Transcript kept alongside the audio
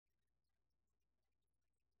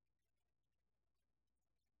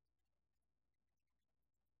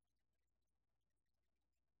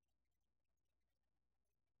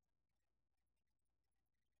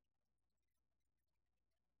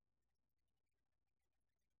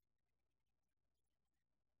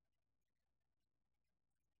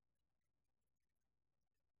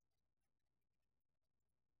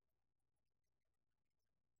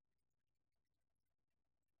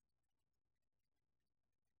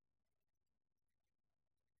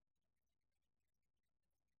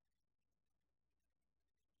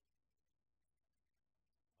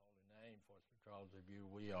Because of you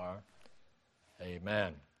we are.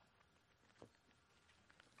 Amen.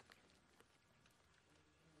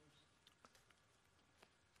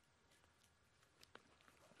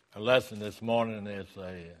 Our lesson this morning is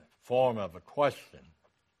a form of a question.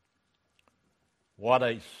 What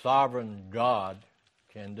a sovereign God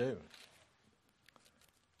can do.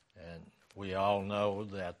 And we all know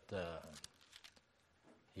that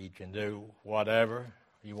He can do whatever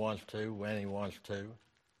He wants to, when He wants to.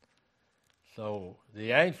 So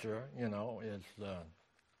the answer, is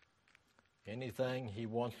anything He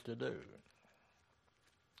wants to do.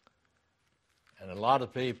 And a lot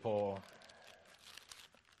of people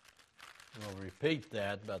will repeat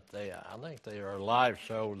that, but I think their life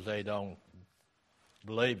shows they don't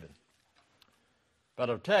believe it. But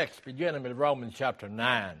our text, beginning with Romans chapter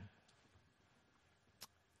 9.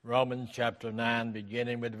 Romans chapter 9,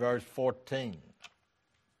 beginning with verse 14.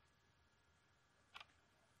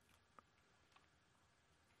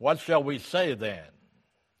 What shall we say then?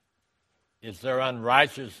 Is there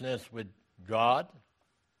unrighteousness with God?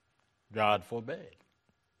 God forbid.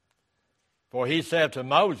 For he said to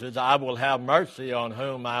Moses, I will have mercy on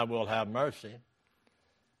whom I will have mercy.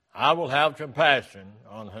 I will have compassion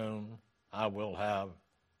on whom I will have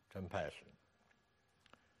compassion.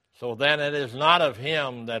 So then it is not of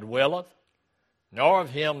him that willeth, nor of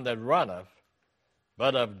him that runneth,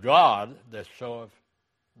 but of God that showeth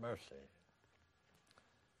mercy.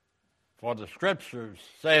 For the Scriptures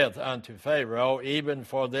saith unto Pharaoh, even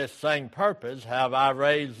for this same purpose have I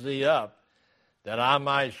raised thee up, that I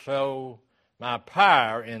might show my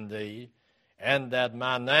power in thee, and that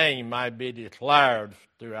my name might be declared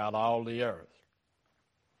throughout all the earth.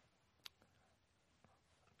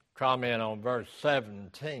 Comment on verse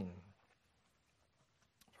 17.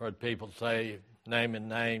 I've heard people say, naming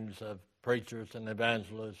names of preachers and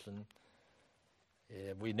evangelists, and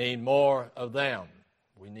we need more of them.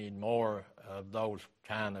 We need more of those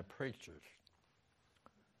kind of preachers.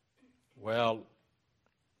 Well,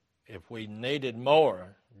 if we needed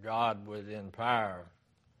more, God would empower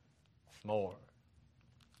more.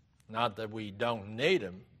 Not that we don't need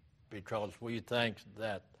him, because we think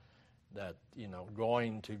that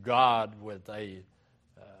going to God with I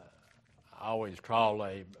always call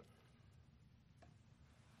a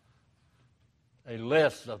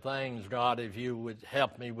list of things, God, if you would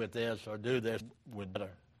help me with this or do this, would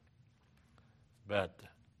better. But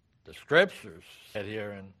the Scriptures said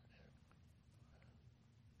here, and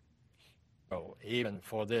even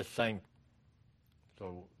for this same,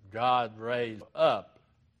 so God raised up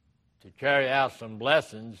to carry out some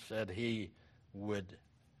blessings that he would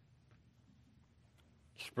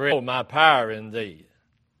spread my power in thee,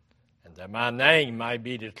 and that my name might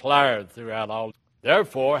be declared throughout all.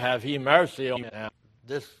 Therefore have he mercy on me. Now,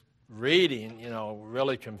 this reading,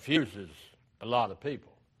 really confuses a lot of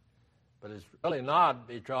people. But it's really not,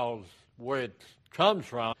 because where it comes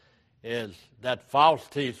from is that false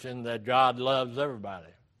teaching that God loves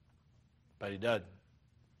everybody. But he doesn't.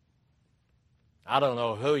 I don't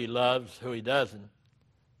know who he loves, who he doesn't.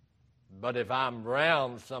 But if I'm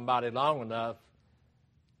around somebody long enough,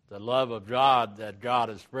 the love of God that God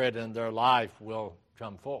has spread in their life will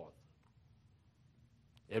come forth.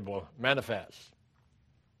 It will manifest.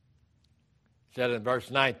 It said in verse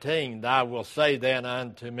 19, Thou wilt say then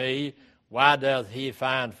unto me, Why doth he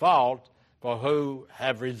find fault? For who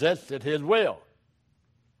have resisted his will?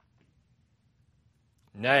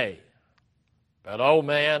 Nay, but, O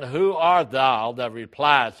man, who art thou that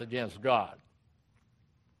repliest against God?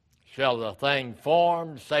 Shall the thing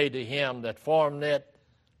formed say to him that formed it,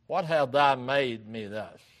 What hast thou made me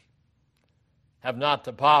thus? Have not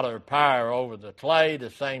the potter power over the clay, the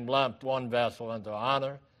same lump one vessel unto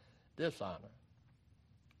honor, dishonor?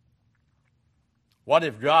 What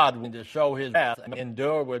if God, when to show his wrath, and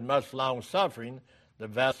endure with much long suffering the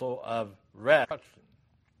vessel of wrath,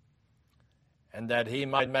 and that he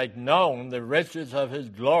might make known the riches of his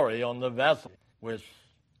glory on the vessel which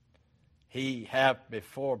he hath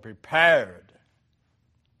before prepared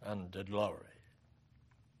unto glory?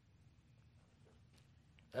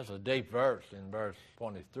 That's a deep verse in verse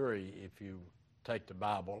 23 if you take the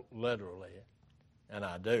Bible literally, and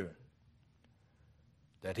I do.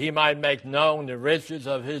 That he might make known the riches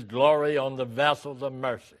of his glory on the vessels of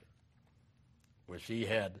mercy, which he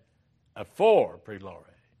had afore pre-glory.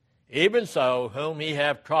 Even so, whom he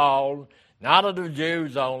hath called, not of the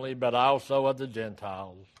Jews only, but also of the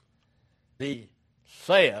Gentiles. He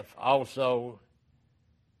saith also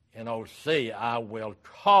in Osee, I will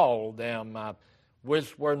call them my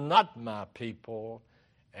which were not my people,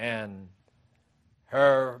 and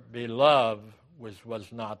her beloved which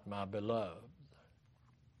was not my beloved.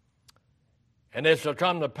 And it shall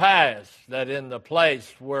come to pass that in the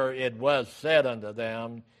place where it was said unto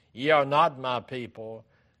them, Ye are not my people,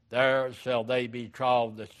 there shall they be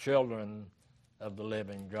called the children of the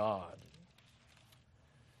living God.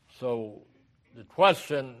 So the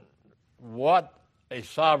question, what a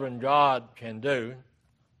sovereign God can do,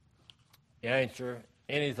 the answer,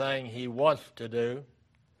 anything he wants to do,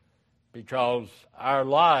 because our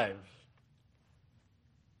lives,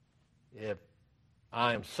 if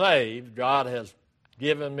I am saved, God has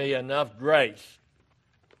given me enough grace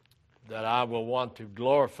that I will want to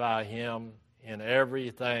glorify him in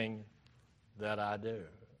everything that I do.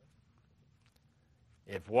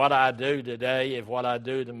 If what I do today, if what I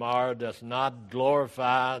do tomorrow does not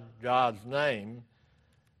glorify God's name,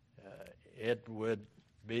 it would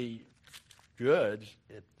be good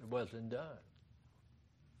it wasn't done.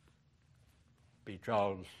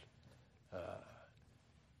 Because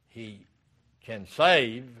he can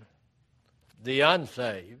save the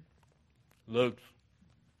unsaved. Luke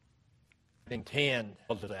 10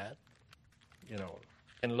 tells us that.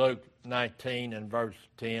 In Luke 19 and verse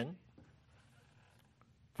 10.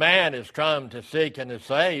 Man has come to seek and to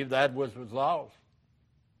save that which was lost.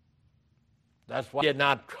 That's why he did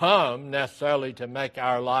not come necessarily to make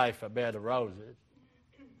our life a bed of roses.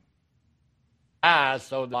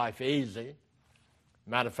 So life easy.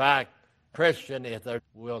 Matter of fact, Christian, if there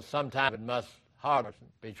will sometimes it must harder,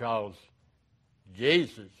 because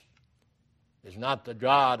Jesus is not the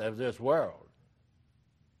God of this world.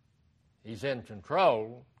 He's in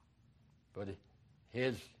control, but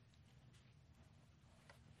his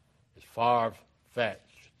is far-fetched.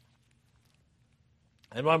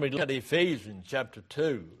 And when we look at Ephesians chapter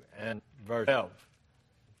 2 and verse 12,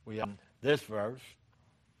 we have this verse,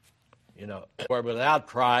 where without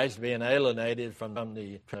Christ being alienated from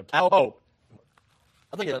the hope.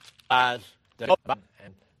 I think it applies to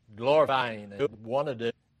and glorifying and wanted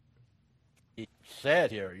to be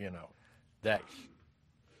said here, that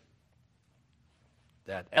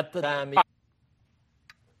at the time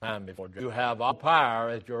before you have all power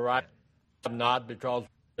at your right hand. Not because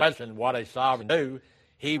question what a sovereign do,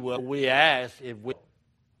 we ask if we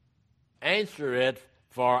answer it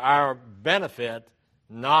for our benefit,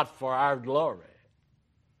 not for our glory.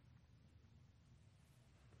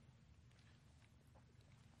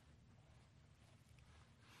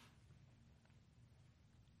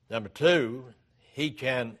 Number two, he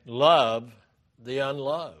can love the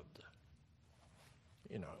unloved.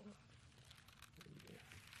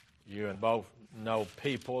 You and both know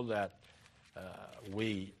people that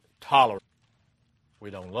we tolerate.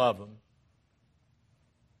 We don't love them.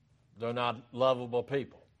 They're not lovable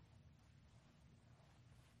people.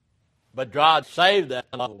 But God saved that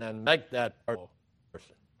and make that person.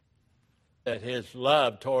 That his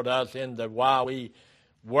love toward us in that while we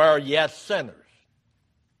were yet sinners,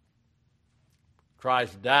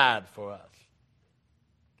 Christ died for us.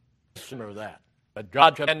 Remember that. But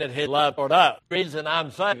God commended his love toward us. The reason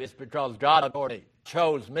I'm saved is because God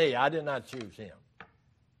chose me. I did not choose him.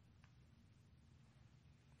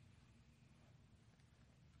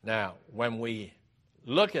 Now, when we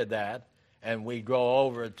look at that and we go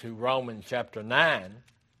over to Romans chapter 9,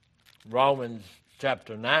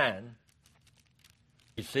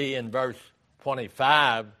 you see in verse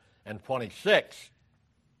 25 and 26,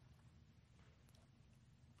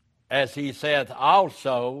 as he saith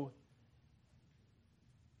also,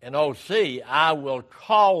 in OC, I will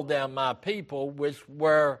call them my people which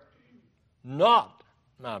were not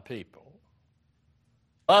my people.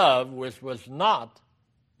 Love which was not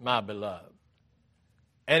my beloved.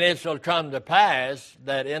 And it shall come to pass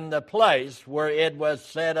that in the place where it was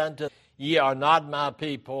said unto ye are not my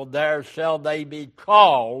people, there shall they be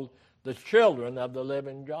called the children of the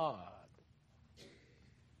living God.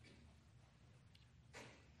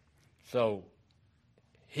 So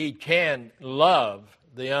he can love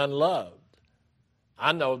the unloved.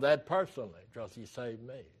 I know that personally because he saved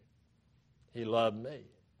me. He loved me.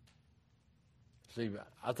 See,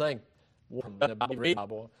 I think one of the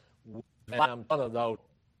Bible, I'm one of those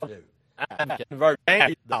do. I convert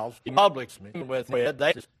publics me with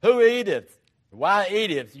they who eateth? Why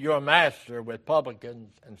eateth your master with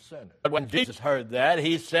publicans and sinners? But when Jesus heard that,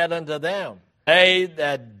 he said unto them, They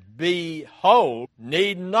that be whole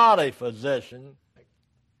need not a physician.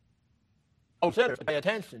 Sinners pay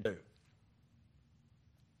attention to.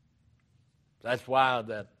 That's why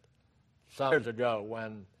that some years ago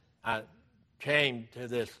when I came to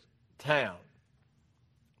this town,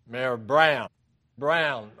 Mayor Brown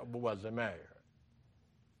was the mayor,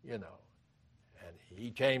 and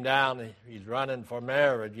he came down, he's running for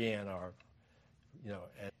mayor again,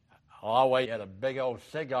 and always had a big old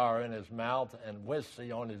cigar in his mouth and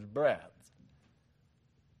whiskey on his breath.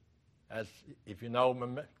 As if you know,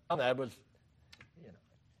 that was,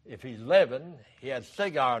 if he's living, he had a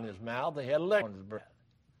cigar in his mouth, he had liquor on his breath.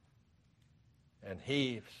 And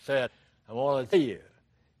he said, I want to tell you,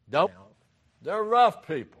 they're rough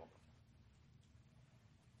people.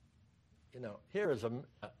 Here is a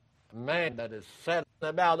man that is sad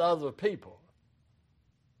about other people,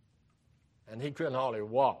 and he couldn't hardly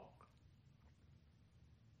walk.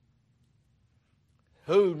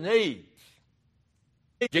 Who needs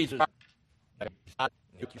Jesus?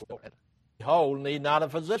 Behold, need not a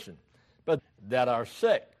physician, but that are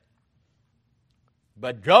sick.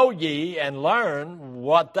 But go ye and learn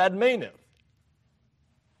what that meaneth.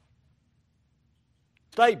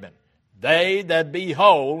 Statement. They that be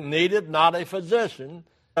whole needeth not a physician,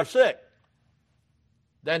 are sick.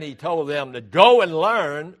 Then he told them to go and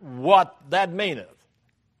learn what that meaneth.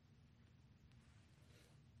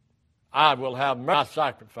 I will have my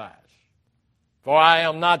sacrifice, for I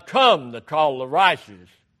am not come to call the righteous,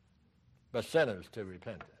 but sinners to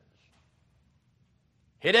repentance.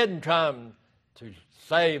 He didn't come to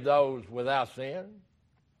save those without sin,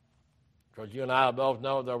 because you and I both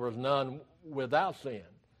know there was none without sin.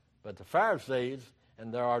 But the Pharisees,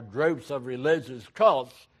 and there are groups of religious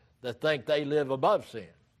cults that think they live above sin.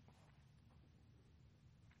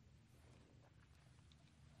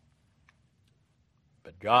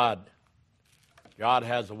 But God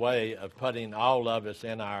has a way of putting all of us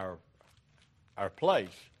in our place.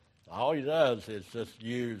 All he does is just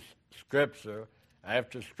use Scripture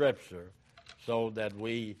after Scripture so that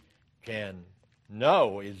we can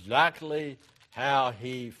know exactly how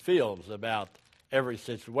he feels about every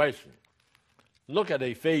situation. Look at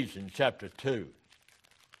Ephesians chapter 2.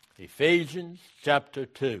 Ephesians chapter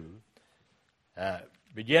 2,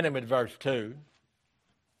 beginning with verse 2.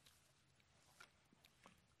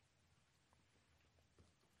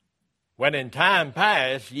 When in time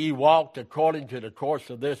past ye walked according to the course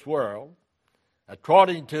of this world,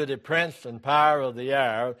 according to the prince and power of the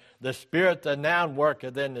air, the spirit that now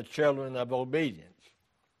worketh in the children of obedience.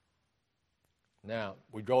 Now,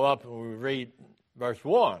 we go up and we read verse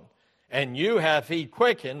 1. And you hath he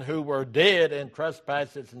quickened who were dead in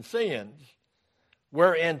trespasses and sins,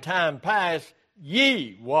 where in time past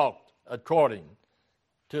ye walked according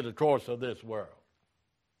to the course of this world.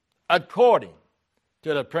 According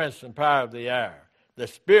to the prince and power of the air, the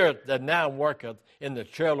spirit that now worketh in the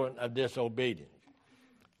children of disobedience,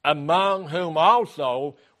 among whom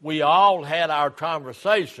also we all had our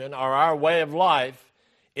conversation or our way of life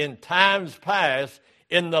in times past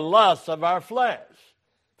in the lusts of our flesh,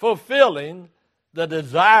 fulfilling the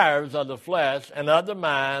desires of the flesh and of the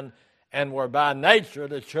mind, and were by nature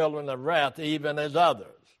the children of wrath, even as others.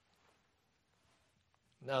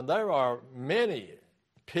 Now, there are many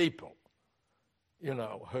people,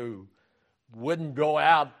 who wouldn't go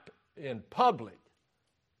out in public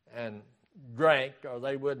and drink, or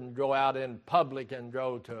they wouldn't go out in public and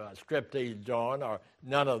go to a striptease joint, or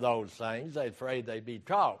none of those things. They're afraid they'd be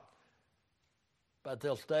caught. But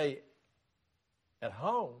they'll stay at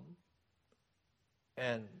home,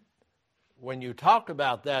 and when you talk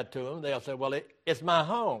about that to them, they'll say, well, it's my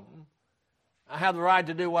home. I have the right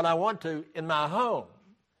to do what I want to in my home.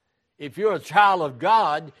 If you're a child of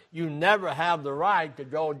God, you never have the right to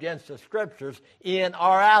go against the Scriptures in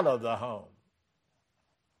or out of the home.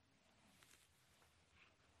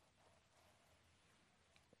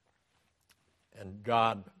 And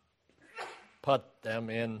God put them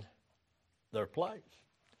in their place.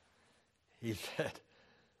 He said,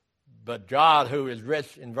 but God who is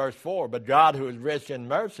rich, in verse 4, but God who is rich in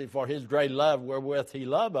mercy for his great love wherewith he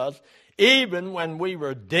loved us, even when we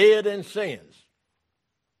were dead in sins.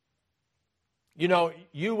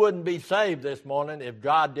 You wouldn't be saved this morning if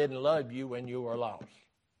God didn't love you when you were lost.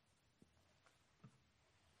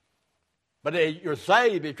 But you're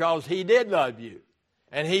saved because he did love you,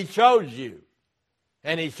 and he chose you,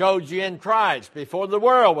 and he chose you in Christ before the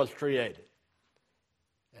world was created.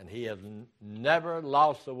 And he has never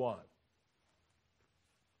lost the one.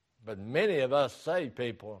 But many of us saved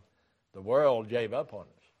people, the world gave up on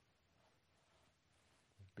us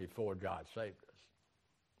before God saved us.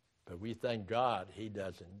 But we thank God he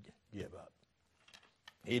doesn't give up.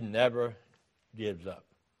 He never gives up.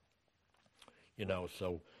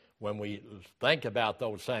 So when we think about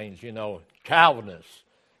those things, Calvinists,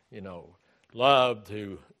 love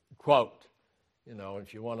to quote.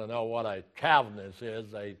 If you want to know what a Calvinist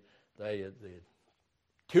is, the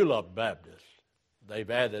Tulip Baptists. They've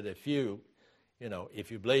added a few.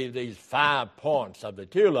 If you believe these 5 points of the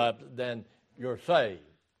tulip, then you're saved.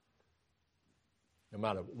 no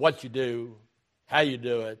matter what you do, how you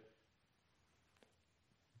do it.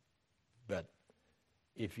 But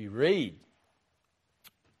if you read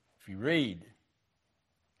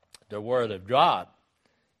the Word of God,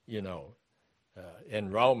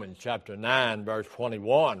 in Romans chapter 9, verse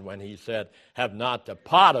 21, when he said, have not the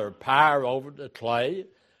potter power over the clay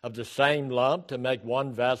of the same lump to make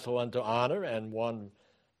one vessel unto honor and one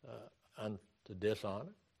unto dishonor?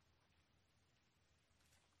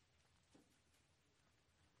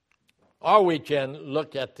 Or we can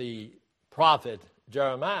look at the prophet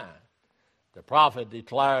Jeremiah. The prophet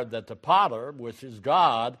declared that the potter, which is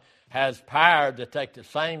God, has power to take the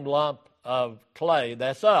same lump of clay,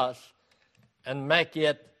 that's us, and make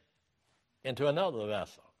it into another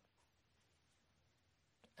vessel.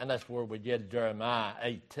 And that's where we get Jeremiah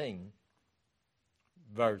 18,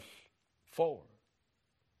 verse 4.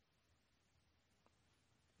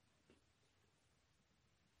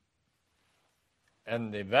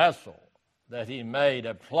 And the vessel that he made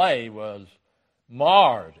of clay was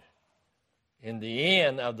marred in the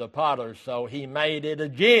end of the potter, so he made it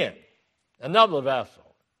again, another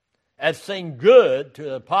vessel, as seemed good to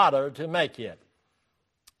the potter to make it,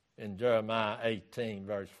 in Jeremiah 18,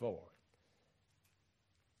 verse 4.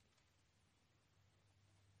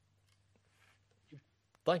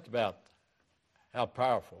 Think about how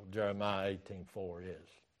powerful Jeremiah 18:4 is.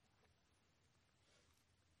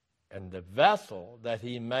 And the vessel that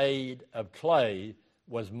he made of clay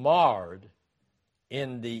was marred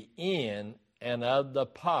in the end and of the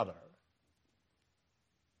potter.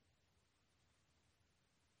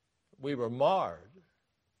 We were marred.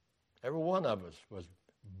 Every one of us was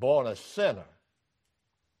born a sinner.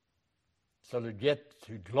 So to get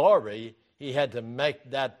to glory, he had to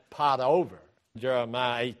make that pot over.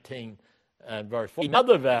 Jeremiah 18 and verse 4.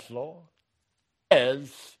 Another vessel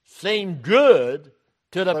seemed good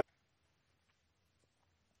to the...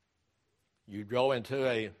 You go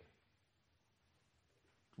into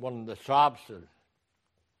one of the shops in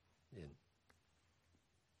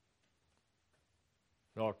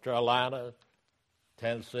North Carolina,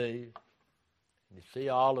 Tennessee, and you see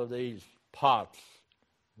all of these pots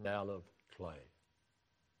out of clay.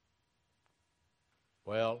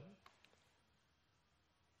 Well,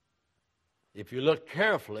 if you look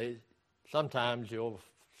carefully, sometimes you'll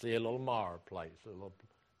see a little marred place, a little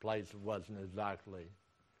place that wasn't exactly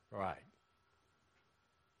right.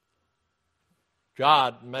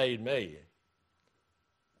 God made me,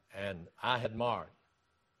 and I had marked.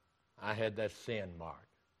 I had that sin mark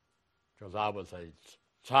because I was a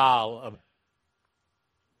child of...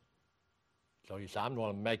 So he said, I'm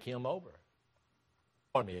going to make him over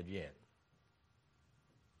for me again.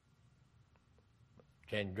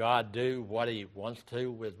 Can God do what he wants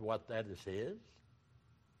to with what that is his?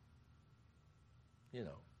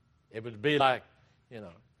 It would be like,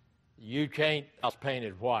 you can't paint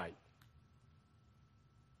it white.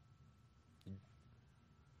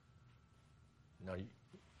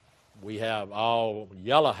 We have all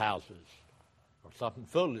yellow houses or something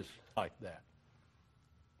foolish like that.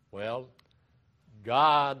 Well,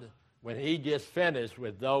 God, when he just finished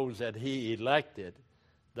with those that he elected,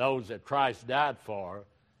 those that Christ died for,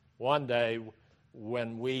 one day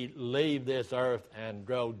when we leave this earth and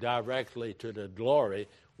go directly to the glory,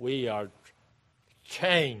 we are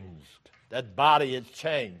changed. That body is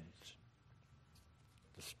changed.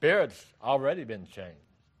 The spirit's already been changed,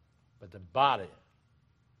 but the body...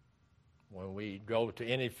 When we go to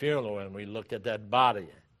any funeral and we look at that body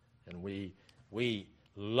and we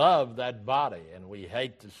love that body and we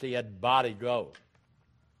hate to see that body go.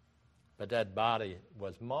 But that body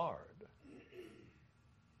was marred.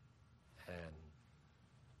 And,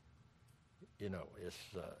 it's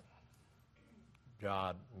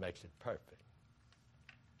God makes it perfect.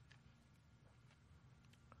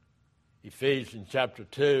 Ephesians chapter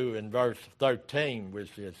 2 and verse 13,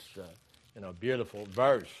 which is... beautiful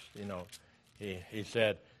verse, he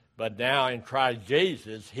said, but now in Christ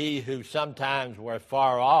Jesus, he who sometimes were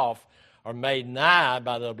far off are made nigh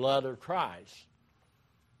by the blood of Christ.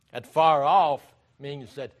 That far off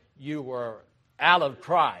means that you were out of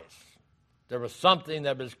Christ. There was something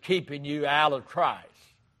that was keeping you out of Christ.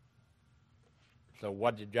 So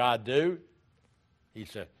what did God do? He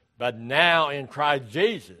said, but now in Christ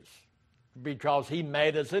Jesus, because he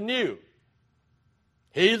made us anew.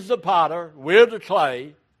 He's the potter, we're the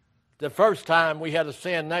clay. The first time we had a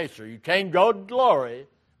sin nature. You can't go to glory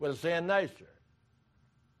with a sin nature.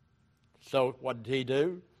 So what did he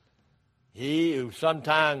do? He who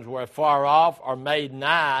sometimes were far off are made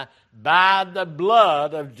nigh by the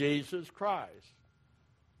blood of Jesus Christ,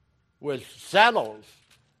 which settles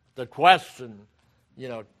the question,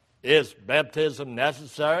 Is baptism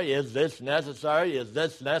necessary? Is this necessary? Is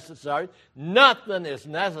this necessary? Nothing is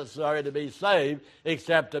necessary to be saved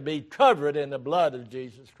except to be covered in the blood of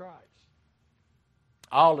Jesus Christ.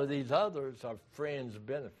 All of these others are fringe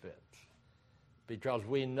benefits because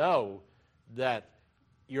we know that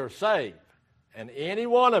you're saved. And any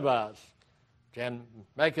one of us can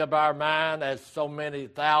make up our mind, as so many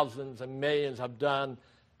thousands and millions have done,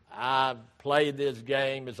 I've played this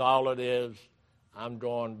game, it's all it is. I'm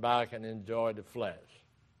going back and enjoy the flesh.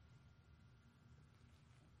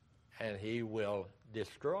 And he will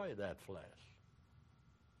destroy that flesh.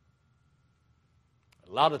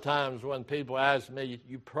 A lot of times when people ask me,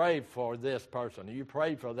 you pray for this person, you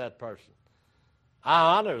pray for that person,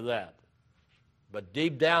 I honor that. But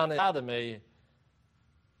deep down inside of me,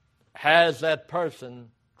 has that person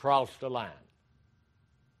crossed the line?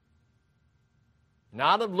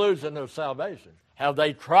 Not of losing their salvation. Have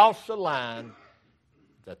they crossed the line,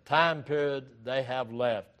 the time period they have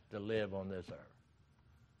left to live on this earth?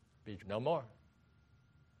 Be no more.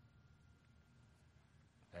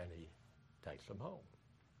 And he takes them home.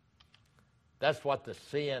 That's what the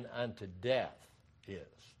sin unto death is.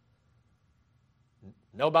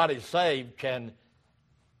 Nobody saved can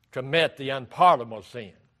commit the unpardonable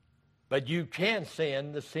sin. But you can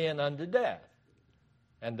sin the sin unto death.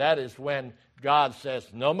 And that is when God says,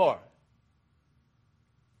 no more.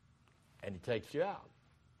 And he takes you out.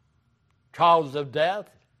 Cause of death?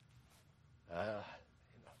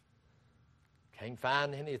 Can't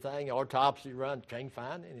find anything. Autopsy run, can't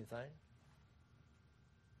find anything.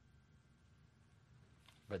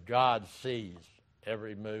 But God sees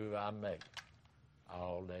every move I make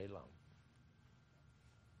all day long.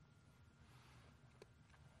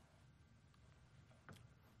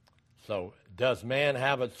 So, does man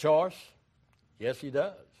have a choice? Yes, he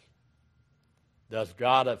does. Does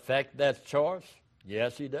God affect that choice?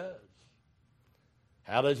 Yes, he does.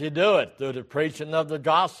 How does he do it? Through the preaching of the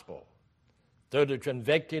gospel, through the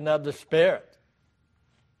convicting of the Spirit.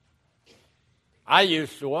 I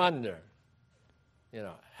used to wonder,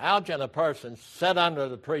 how can a person sit under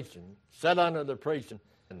the preaching,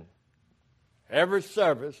 and every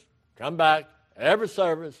service, come back, every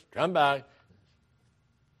service, come back.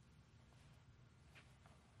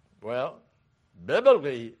 Well,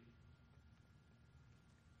 biblically,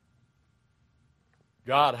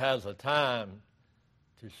 God has a time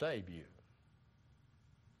to save you.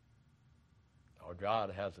 Or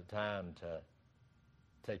God has a time to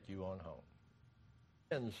take you on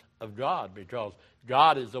home. Of God, because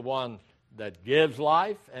God is the one that gives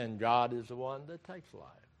life and God is the one that takes life.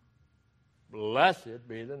 Blessed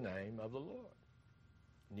be the name of the Lord.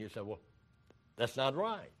 And you say, well, that's not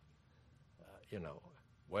right.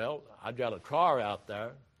 Well, I've got a car out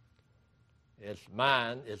there. It's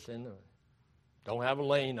mine. It's don't have a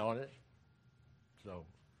lien on it. So,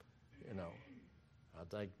 I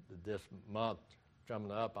think that this month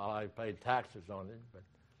coming up, I'll have paid taxes on it. But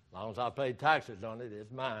as long as I pay taxes on it,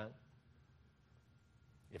 it's mine.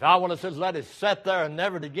 If I want to just let it sit there and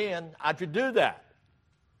never again, I could do that.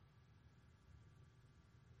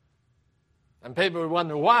 And people would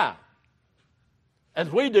wonder why. As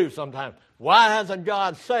we do sometimes. Why hasn't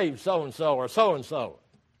God saved so-and-so or so-and-so?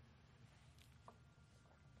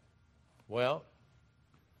 Well,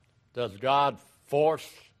 does God force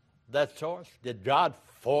that choice? Did God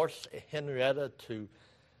force Henrietta to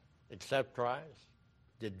accept Christ?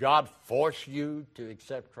 Did God force you to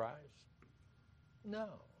accept Christ? No.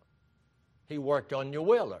 He worked on your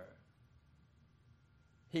willer.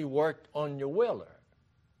 He worked on your willer.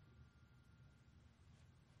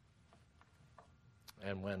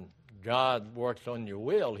 And when God works on your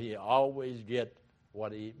will, he always gets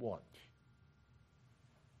what he wants.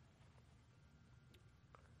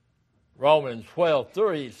 Romans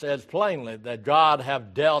 12:3 says plainly that God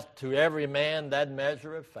have dealt to every man that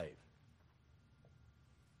measure of faith.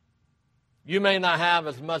 You may not have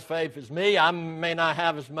as much faith as me. I may not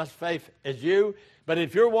have as much faith as you. But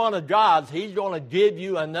if you're one of God's, he's going to give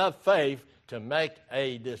you enough faith to make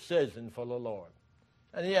a decision for the Lord.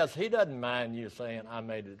 And yes, he doesn't mind you saying, I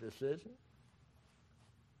made a decision.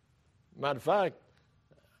 Matter of fact,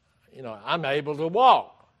 I'm able to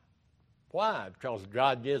walk. Why? Because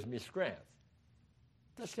God gives me strength.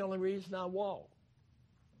 That's the only reason I walk.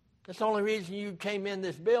 That's the only reason you came in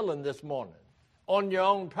this building this morning. On your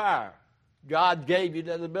own power. God gave you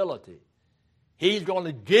that ability. He's going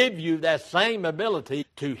to give you that same ability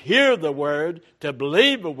to hear the word, to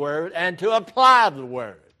believe the word, and to apply the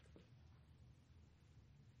word.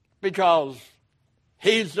 Because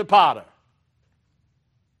he's the potter.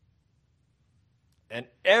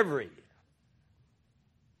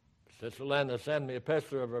 Sister Linda sent me a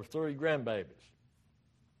picture of her 3 grandbabies.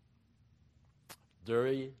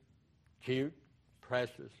 3 cute,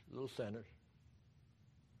 precious little sinners.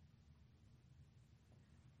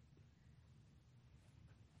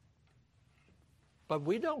 But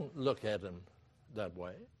we don't look at them that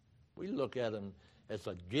way. We look at them as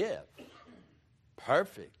a gift.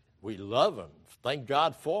 Perfect. We love them. Thank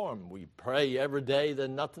God for them. We pray every day that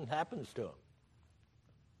nothing happens to them.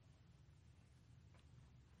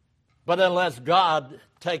 But unless God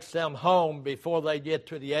takes them home before they get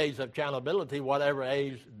to the age of accountability, whatever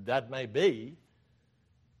age that may be,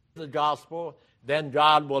 the gospel, then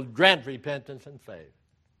God will grant repentance and faith.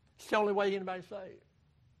 It's the only way anybody's saved.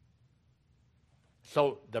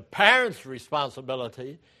 So the parents'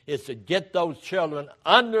 responsibility is to get those children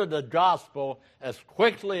under the gospel as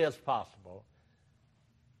quickly as possible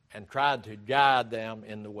and try to guide them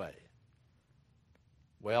in the way.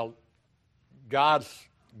 Well, God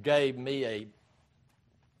gave me a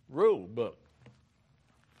rule book.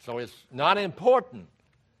 So it's not important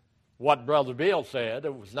what Brother Bill said.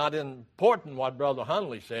 It was not important what Brother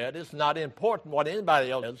Hunley said. It's not important what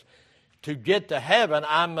anybody else says. To get to heaven,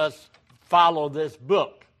 I must follow this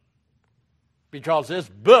book. Because this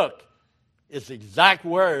book is the exact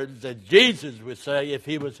words that Jesus would say if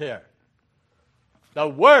he was here. The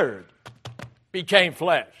Word became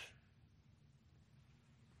flesh.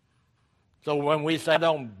 So when we say I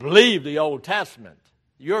don't believe the Old Testament,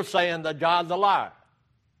 you're saying that God's a liar.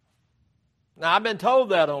 Now, I've been told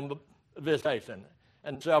that on visitation.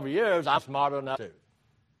 And several years, I'm smart enough to.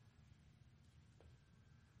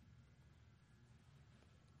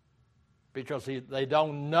 Because they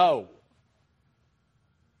don't know.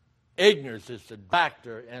 Ignorance is the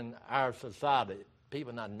factor in our society.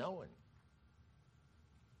 People not knowing.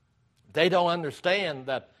 They don't understand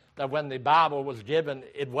that when the Bible was given,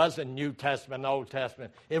 it wasn't New Testament, Old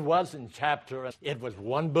Testament. It wasn't chapter. It was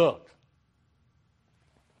one book.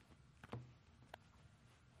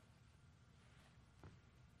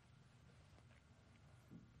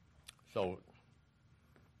 So,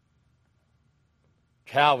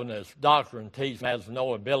 Calvinist doctrine teaches has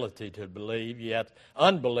no ability to believe, yet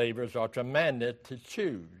unbelievers are commanded to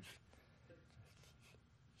choose.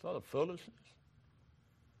 Sort of foolishness.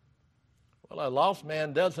 Well, a lost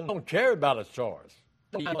man don't care about his chores.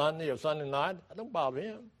 Sunday or Sunday night, I don't bother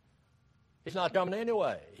him. He's not coming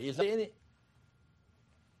anyway. He's in it.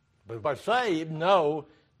 But if we're saved, know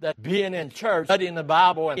that being in church, studying the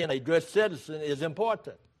Bible, and being a good citizen is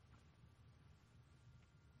important.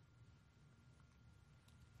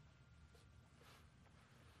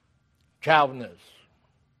 Calvinists.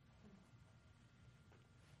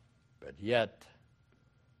 But yet,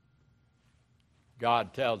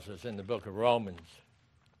 God tells us in the book of Romans,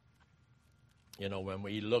 when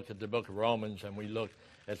we look at the book of Romans and we look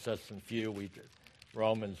at such a few,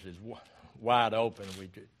 Romans is wide open. We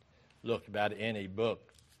could look about any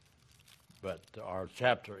book, or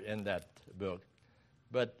chapter in that book.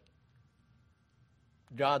 But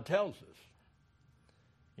God tells us,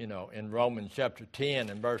 in Romans chapter 10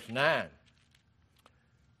 and verse 9,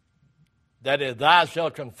 that if thou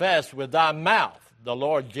shalt confess with thy mouth the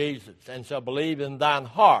Lord Jesus, and shalt believe in thine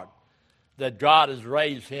heart that God has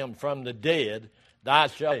raised him from the dead, thou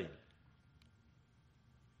shalt be saved.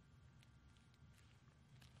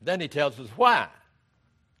 Then he tells us why.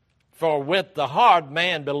 For with the heart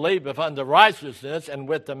man believeth unto righteousness, and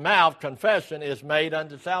with the mouth confession is made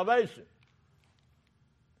unto salvation.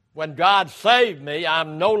 When God saved me,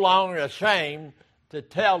 I'm no longer ashamed to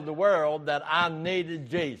tell the world that I needed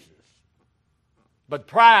Jesus. But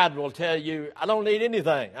pride will tell you, I don't need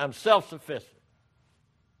anything. I'm self-sufficient.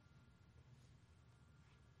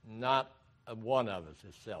 Not one of us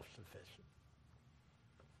is self-sufficient.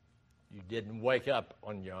 You didn't wake up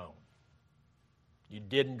on your own. You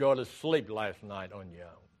didn't go to sleep last night on your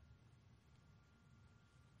own.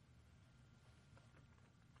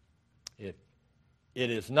 If it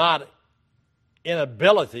is not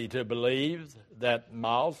inability to believe that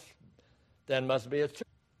mouth, then must be a choice.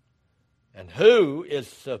 And who is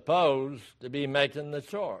supposed to be making the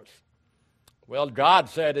choice? Well, God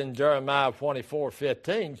said in Jeremiah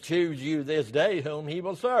 24:15, choose you this day whom he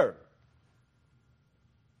will serve.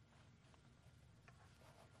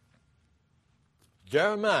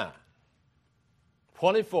 Jeremiah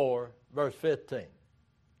 24, verse 15.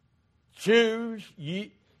 Choose you.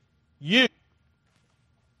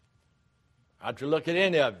 I have to look at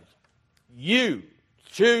any of it. You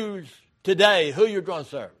choose today who you're going to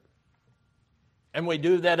serve. And we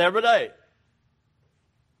do that every day.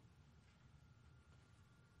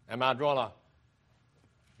 Am I going to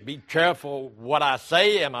be careful what I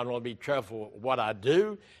say? Am I going to be careful what I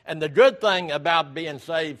do? And the good thing about being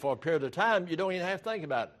saved for a period of time, you don't even have to think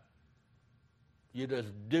about it. You just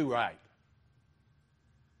do right.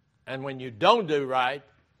 And when you don't do right,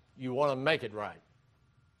 you want to make it right.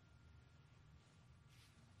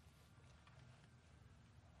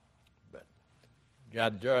 But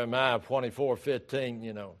got Jeremiah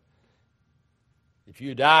 24:15, if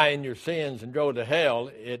you die in your sins and go to hell,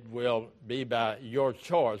 it will be by your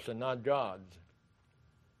choice and not God's.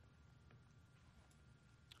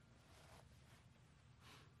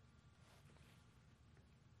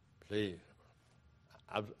 See,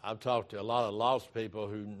 I've talked to a lot of lost people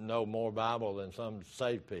who know more Bible than some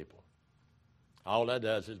saved people. All that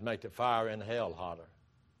does is make the fire in hell hotter.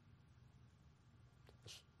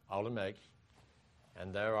 That's all it makes.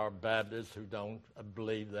 And there are Baptists who don't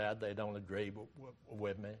believe that. They don't agree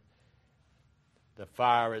with me. The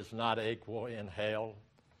fire is not equal in hell,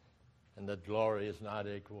 and the glory is not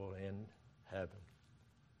equal in heaven.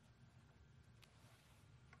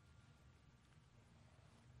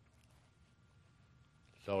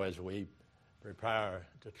 So as we prepare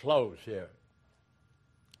to close here,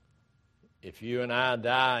 if you and I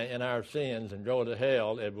die in our sins and go to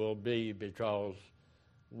hell, it will be because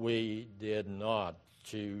we did not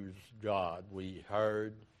choose God. We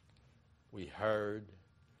heard,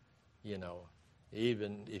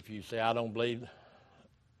 even if you say, I don't believe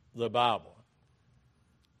the Bible.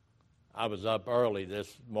 I was up early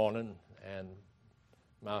this morning, and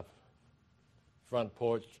my front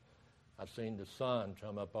porch, I seen the sun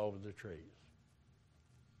come up over the trees.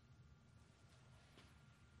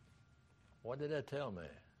 What did that tell me?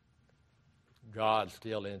 God's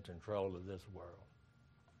still in control of this world.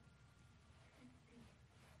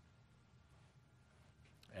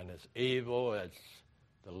 And as evil as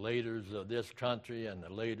the leaders of this country and the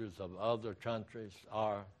leaders of other countries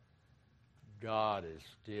are, God is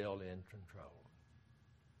still in control.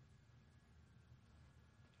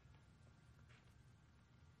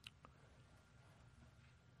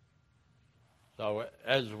 So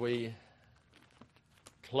as we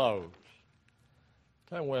close,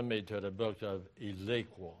 turn with me to the book of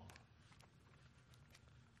Ezekiel.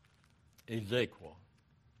 Ezekiel.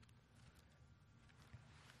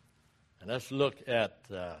 And let's look at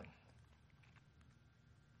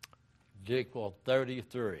Ezekiel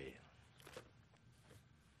 33,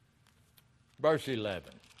 verse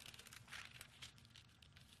 11.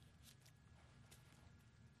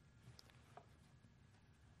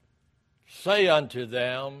 Say unto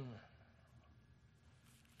them,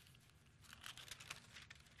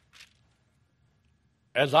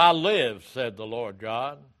 as I live, said the Lord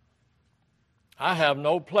God, I have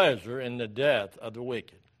no pleasure in the death of the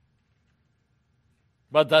wicked,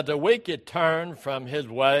 but that the wicked turn from his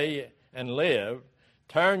way and live.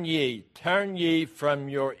 Turn ye from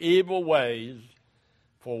your evil ways,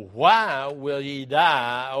 for why will ye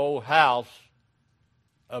die, O house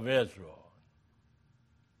of Israel?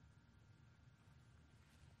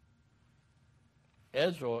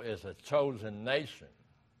 Israel is a chosen nation,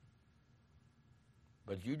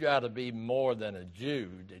 but you got to be more than a Jew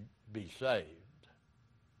to be saved.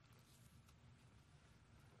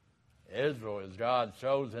 Israel is God's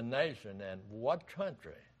chosen nation, and what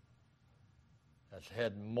country has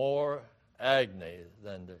had more agony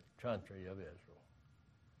than the country of Israel?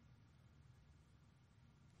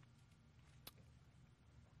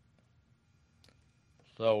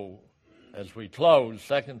 So, as we close,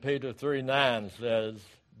 2 Peter 3:9 says,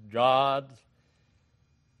 God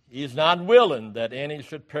is not willing that any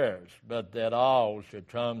should perish, but that all should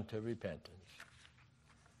come to repentance.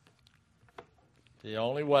 The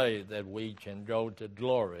only way that we can go to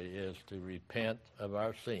glory is to repent of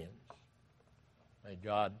our sins. May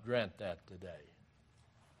God grant that today.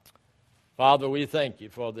 Father, we thank you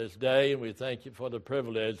for this day, and we thank you for the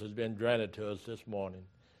privilege that's been granted to us this morning.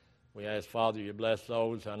 We ask, Father, you bless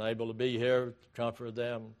those unable to be here, comfort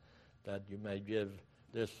them, that you may give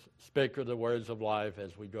this speaker the words of life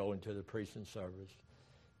as we go into the preaching service.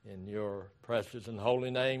 In your precious and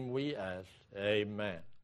holy name we ask, amen.